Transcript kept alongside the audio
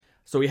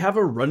So we have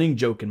a running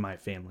joke in my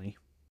family.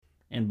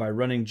 And by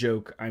running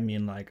joke, I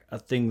mean like a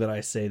thing that I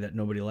say that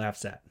nobody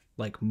laughs at,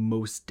 like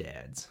most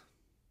dads.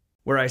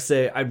 Where I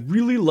say, I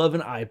really love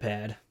an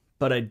iPad,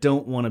 but I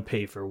don't want to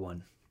pay for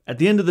one. At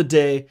the end of the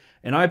day,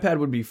 an iPad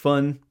would be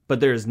fun, but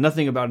there is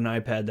nothing about an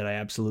iPad that I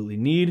absolutely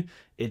need.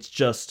 It's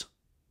just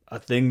a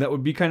thing that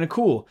would be kind of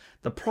cool.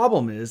 The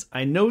problem is,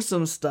 I know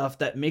some stuff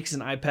that makes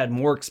an iPad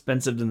more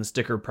expensive than the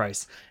sticker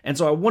price. And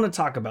so I want to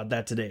talk about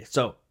that today.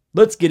 So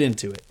let's get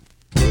into it.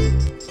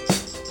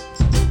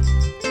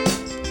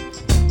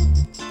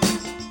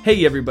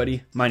 Hey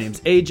everybody, my name's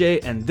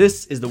AJ and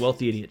this is The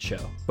Wealthy Idiot Show.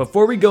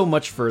 Before we go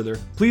much further,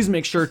 please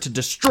make sure to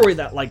destroy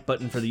that like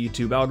button for the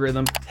YouTube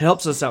algorithm. It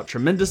helps us out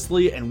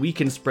tremendously and we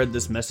can spread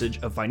this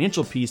message of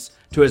financial peace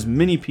to as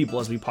many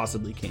people as we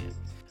possibly can.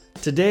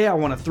 Today I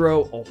want to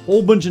throw a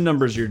whole bunch of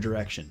numbers your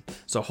direction,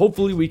 so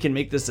hopefully we can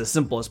make this as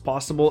simple as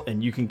possible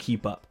and you can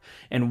keep up.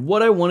 And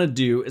what I want to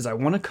do is I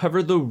want to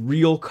cover the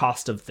real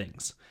cost of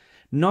things.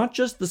 Not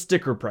just the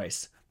sticker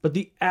price, but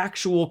the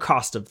actual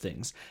cost of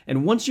things.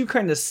 And once you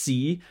kind of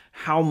see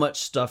how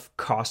much stuff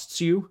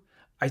costs you,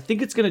 I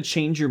think it's going to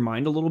change your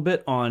mind a little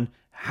bit on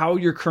how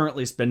you're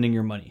currently spending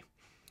your money.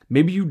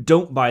 Maybe you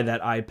don't buy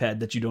that iPad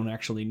that you don't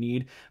actually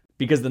need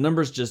because the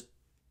numbers just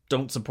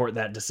don't support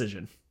that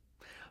decision.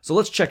 So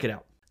let's check it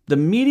out. The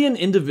median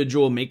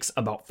individual makes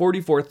about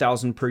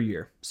 $44,000 per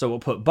year. So we'll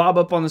put Bob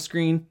up on the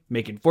screen,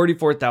 making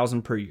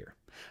 $44,000 per year.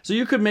 So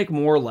you could make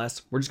more or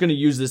less. We're just going to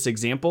use this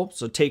example.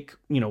 So take,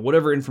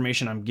 whatever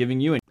information I'm giving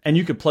you and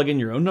you could plug in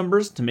your own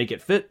numbers to make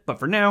it fit. But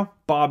for now,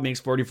 Bob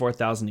makes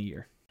 $44,000 a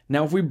year.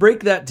 Now, if we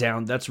break that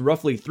down, that's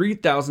roughly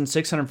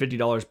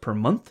 $3,650 per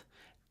month,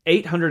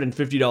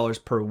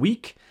 $850 per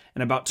week,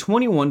 and about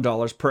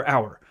 $21 per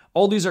hour.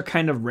 All these are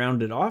kind of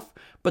rounded off,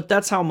 but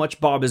that's how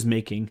much Bob is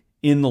making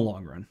in the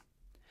long run.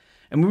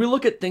 And when we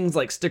look at things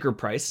like sticker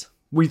price,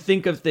 we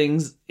think of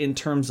things in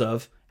terms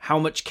of how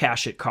much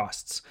cash it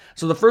costs.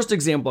 So the first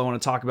example I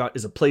want to talk about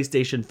is a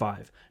PlayStation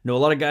 5. I know a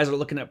lot of guys are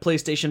looking at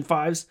PlayStation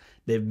 5s.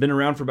 They've been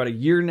around for about a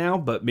year now,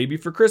 but maybe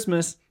for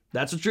Christmas,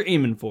 that's what you're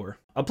aiming for.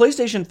 A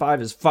PlayStation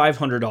 5 is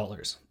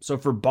 $500. So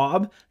for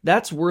Bob,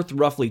 that's worth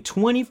roughly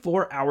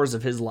 24 hours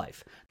of his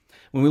life.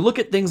 When we look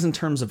at things in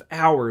terms of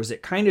hours,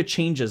 it kind of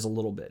changes a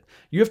little bit.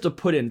 You have to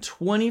put in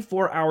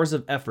 24 hours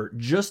of effort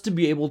just to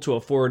be able to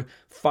afford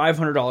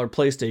 $500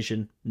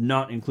 PlayStation,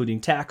 not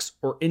including tax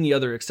or any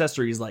other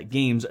accessories like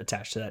games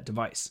attached to that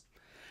device.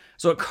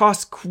 So it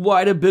costs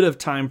quite a bit of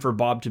time for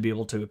Bob to be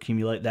able to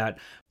accumulate that.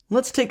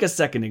 Let's take a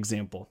second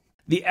example.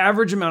 The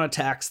average amount of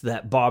tax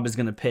that Bob is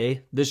going to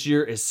pay this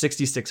year is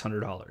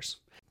 $6,600.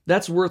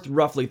 That's worth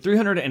roughly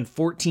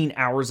 314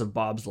 hours of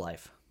Bob's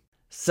life,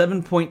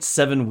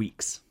 7.7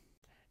 weeks.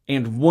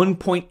 And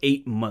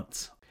 1.8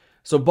 months.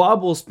 So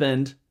Bob will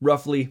spend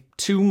roughly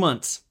 2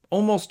 months,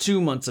 almost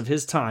 2 months of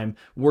his time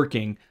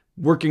working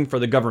for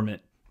the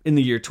government in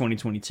the year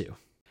 2022.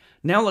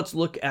 Now let's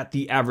look at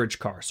the average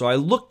car. So I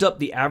looked up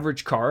the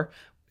average car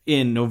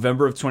in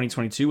November of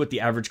 2022, what the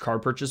average car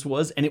purchase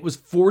was, and it was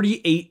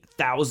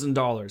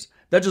 $48,000.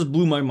 That just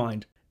blew my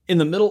mind. In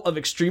the middle of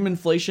extreme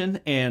inflation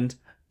and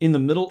in the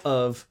middle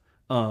of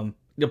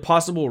the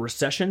possible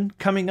recession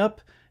coming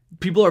up,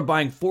 people are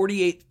buying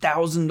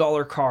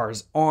 $48,000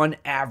 cars on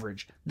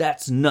average.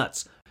 That's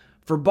nuts.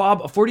 For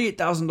Bob, a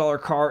 $48,000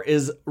 car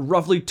is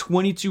roughly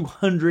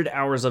 2,200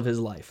 hours of his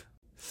life.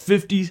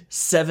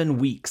 57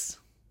 weeks.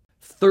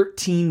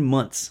 13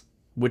 months,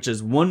 which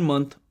is 1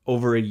 month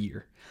over a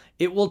year.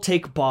 It will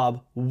take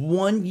Bob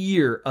 1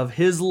 year of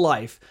his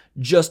life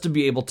just to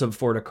be able to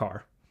afford a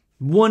car.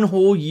 1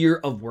 whole year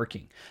of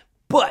working.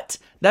 But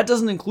that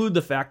doesn't include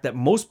the fact that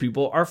most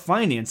people are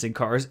financing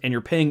cars and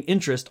you're paying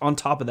interest on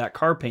top of that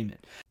car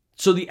payment.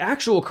 So the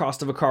actual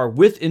cost of a car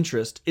with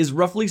interest is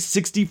roughly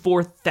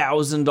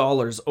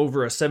 $64,000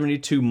 over a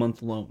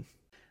 72-month loan.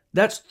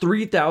 That's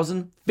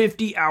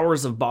 3,050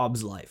 hours of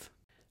Bob's life,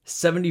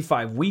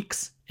 75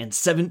 weeks and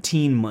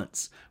 17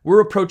 months.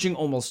 We're approaching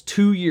almost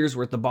 2 years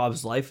worth of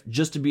Bob's life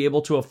just to be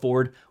able to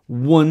afford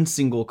one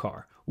single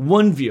car.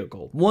 One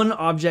vehicle, one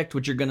object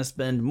which you're going to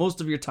spend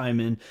most of your time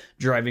in,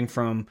 driving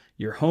from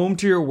your home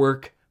to your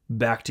work,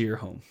 back to your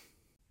home.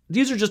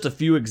 These are just a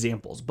few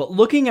examples, but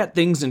looking at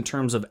things in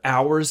terms of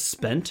hours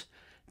spent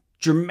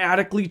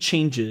dramatically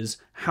changes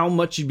how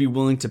much you'd be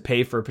willing to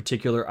pay for a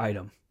particular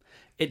item.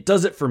 It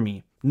does it for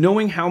me.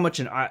 Knowing how much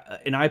an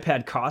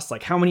iPad costs,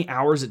 like how many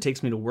hours it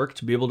takes me to work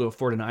to be able to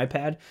afford an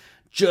iPad,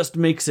 just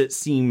makes it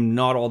seem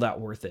not all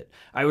that worth it.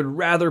 I would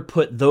rather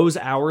put those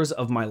hours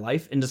of my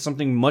life into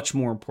something much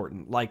more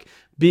important, like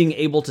being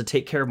able to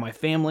take care of my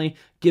family,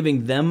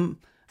 giving them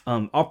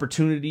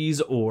opportunities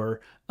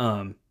or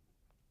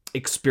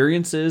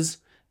experiences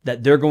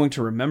that they're going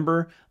to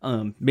remember,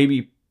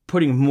 maybe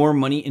putting more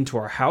money into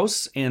our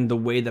house and the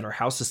way that our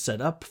house is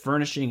set up,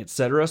 furnishing,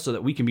 etc., so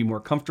that we can be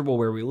more comfortable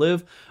where we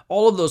live.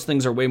 All of those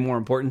things are way more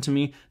important to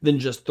me than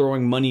just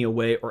throwing money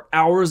away or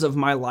hours of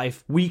my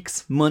life,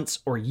 weeks, months,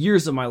 or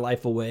years of my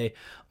life away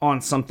on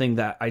something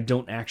that I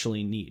don't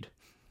actually need.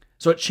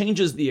 So it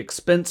changes the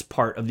expense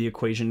part of the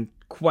equation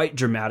quite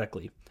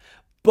dramatically.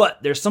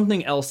 But there's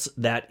something else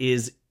that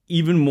is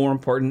even more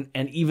important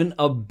and even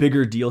a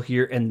bigger deal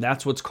here, and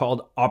that's what's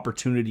called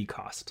opportunity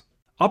cost.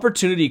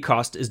 Opportunity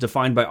cost is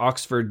defined by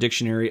Oxford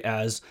Dictionary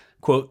as,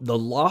 quote, the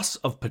loss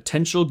of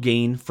potential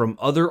gain from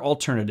other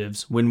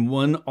alternatives when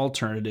one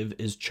alternative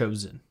is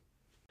chosen.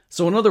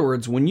 So in other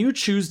words, when you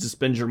choose to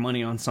spend your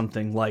money on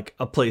something like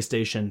a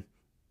PlayStation,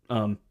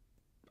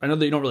 I know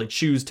that you don't really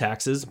choose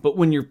taxes, but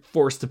when you're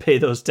forced to pay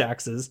those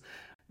taxes,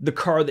 the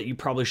car that you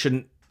probably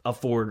shouldn't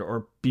afford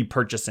or be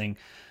purchasing,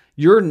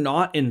 you're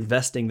not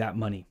investing that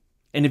money.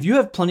 And if you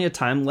have plenty of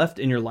time left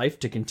in your life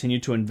to continue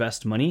to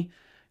invest money,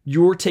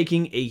 you're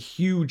taking a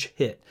huge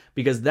hit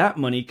because that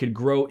money could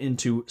grow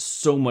into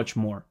so much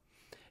more.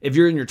 If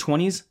you're in your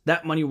 20s,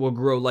 that money will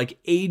grow like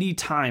 80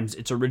 times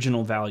its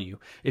original value.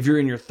 If you're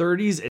in your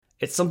 30s,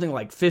 it's something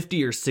like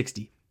 50 or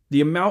 60.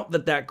 The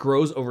amount that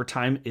grows over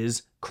time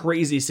is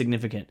crazy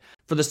significant.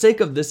 For the sake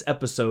of this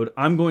episode,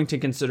 I'm going to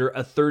consider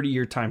a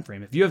 30-year time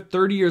frame. If you have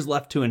 30 years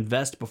left to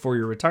invest before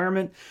your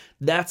retirement,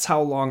 that's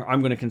how long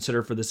I'm going to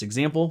consider for this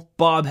example.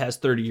 Bob has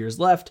 30 years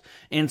left,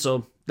 and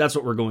so that's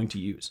what we're going to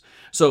use.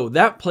 So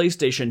that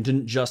PlayStation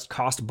didn't just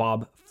cost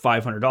Bob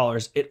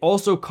 $500. It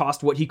also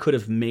cost what he could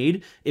have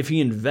made if he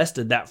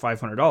invested that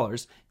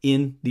 $500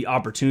 in the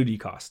opportunity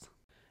cost.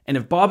 And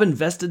if Bob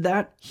invested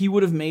that, he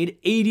would have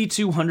made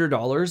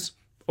 $8,200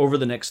 over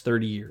the next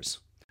 30 years.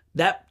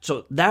 That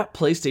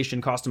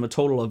PlayStation cost him a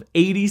total of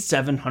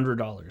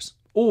 $8,700.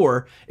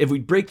 Or if we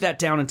break that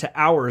down into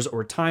hours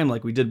or time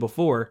like we did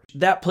before,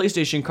 that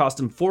PlayStation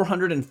cost him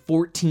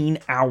 414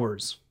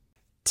 hours,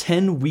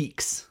 10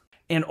 weeks,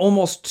 and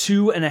almost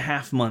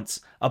 2.5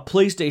 months. A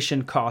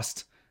PlayStation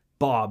cost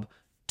Bob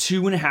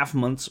 2.5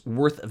 months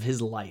worth of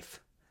his life.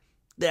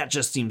 That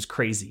just seems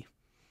crazy.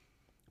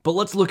 But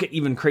let's look at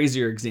even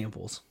crazier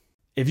examples.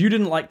 If you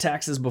didn't like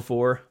taxes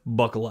before,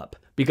 buckle up,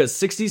 because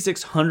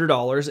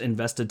 $6,600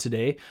 invested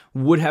today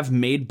would have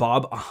made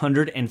Bob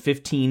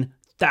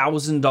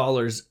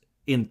 $115,000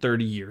 in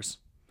 30 years.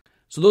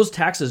 So those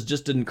taxes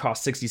just didn't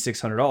cost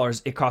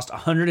 $6,600, it cost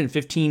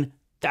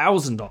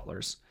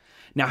 $115,000.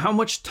 Now, how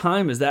much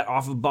time is that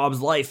off of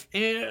Bob's life?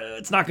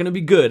 It's not going to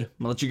be good.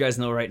 I'll let you guys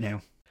know right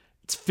now.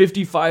 It's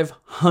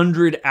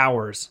 5,500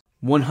 hours,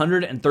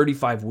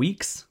 135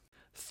 weeks,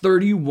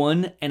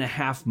 31 and a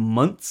half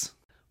months,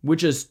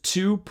 which is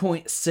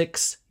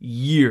 2.6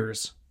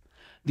 years.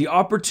 The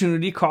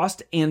opportunity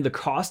cost and the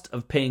cost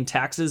of paying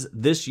taxes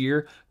this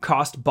year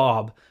cost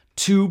Bob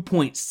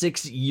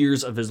 2.6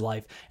 years of his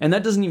life. And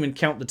that doesn't even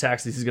count the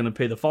taxes he's going to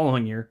pay the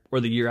following year or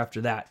the year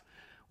after that.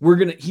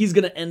 He's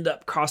going to end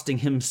up costing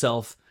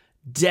himself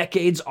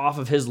decades off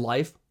of his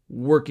life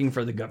working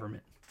for the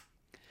government.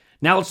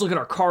 Now let's look at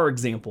our car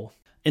example.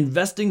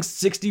 Investing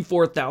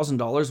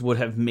 $64,000 would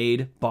have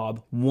made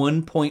Bob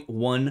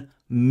 $1.1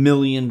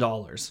 million.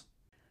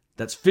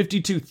 That's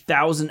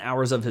 52,000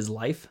 hours of his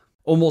life,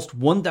 almost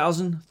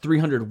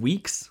 1,300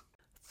 weeks,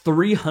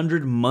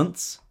 300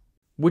 months,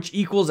 which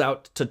equals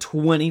out to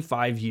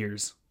 25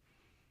 years.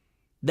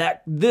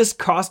 This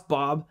cost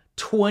Bob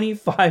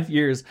 25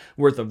 years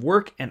worth of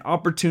work and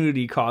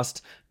opportunity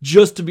cost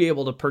just to be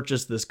able to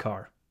purchase this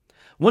car.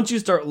 Once you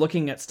start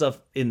looking at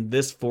stuff in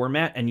this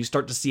format and you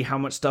start to see how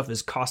much stuff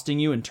is costing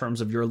you in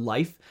terms of your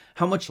life,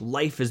 how much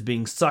life is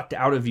being sucked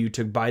out of you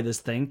to buy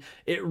this thing,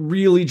 it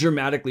really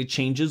dramatically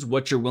changes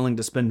what you're willing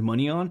to spend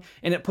money on,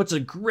 and it puts a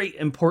great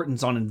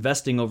importance on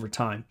investing over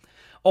time.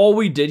 All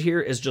we did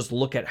here is just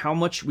look at how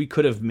much we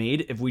could have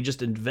made if we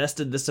just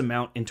invested this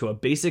amount into a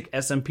basic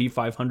S&P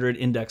 500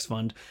 index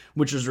fund,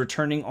 which was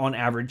returning on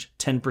average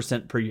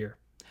 10% per year.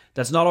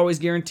 That's not always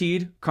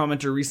guaranteed.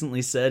 Commenter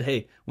recently said,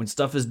 hey, when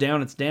stuff is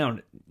down, it's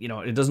down.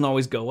 It doesn't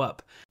always go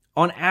up.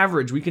 On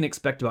average, we can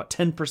expect about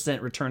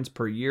 10% returns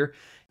per year.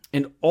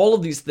 And all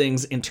of these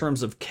things in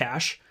terms of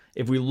cash,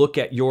 if we look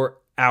at your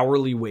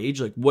hourly wage,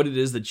 like what it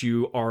is that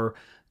you are,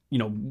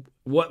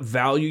 what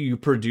value you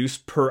produce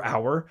per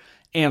hour,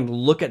 and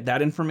look at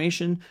that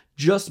information,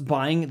 just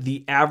buying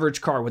the average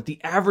car, what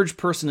the average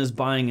person is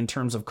buying in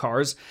terms of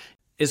cars,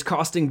 is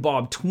costing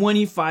Bob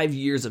 25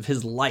 years of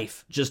his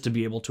life just to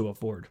be able to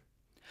afford.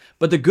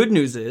 But the good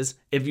news is,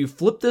 if you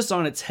flip this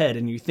on its head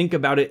and you think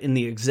about it in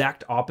the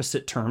exact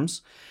opposite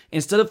terms,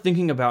 instead of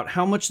thinking about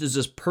how much is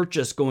this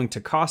purchase going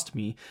to cost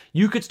me,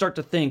 you could start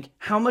to think,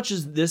 how much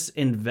is this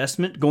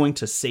investment going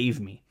to save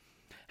me?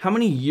 How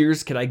many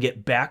years could I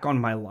get back on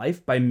my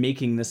life by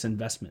making this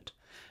investment?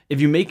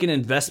 If you make an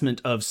investment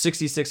of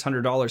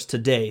 $6,600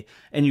 today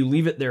and you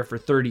leave it there for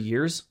 30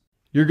 years,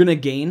 you're going to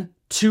gain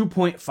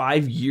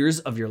 2.5 years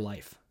of your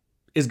life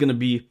is going to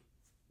be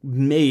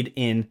made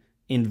in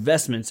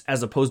investments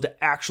as opposed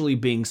to actually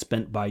being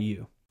spent by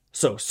you.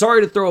 So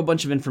sorry to throw a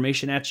bunch of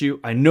information at you.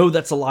 I know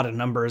that's a lot of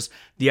numbers.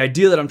 The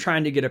idea that I'm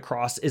trying to get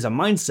across is a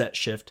mindset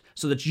shift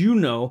so that you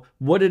know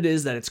what it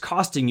is that it's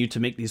costing you to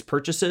make these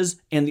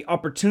purchases and the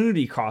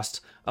opportunity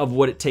cost of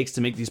what it takes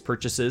to make these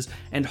purchases,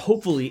 and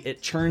hopefully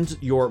it turns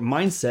your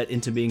mindset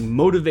into being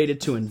motivated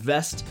to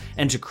invest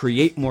and to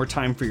create more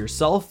time for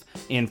yourself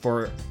and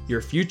for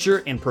your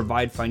future and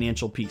provide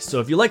financial peace. So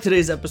if you like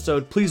today's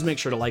episode, please make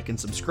sure to like and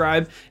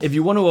subscribe. If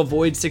you want to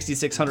avoid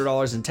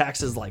 $6,600 in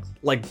taxes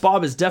like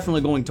Bob is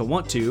definitely going to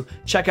want to,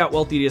 check out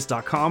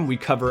wealthyidiots.com. We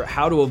cover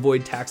how to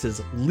avoid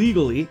taxes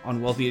legally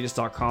on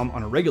wealthyidiots.com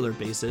on a regular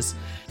basis.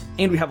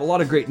 And we have a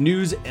lot of great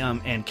news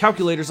and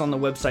calculators on the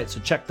website,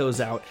 so check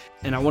those out.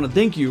 And I want to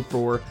thank you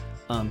for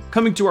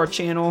coming to our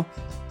channel,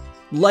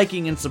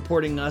 liking and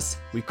supporting us.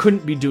 We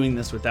couldn't be doing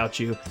this without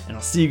you, and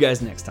I'll see you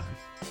guys next time.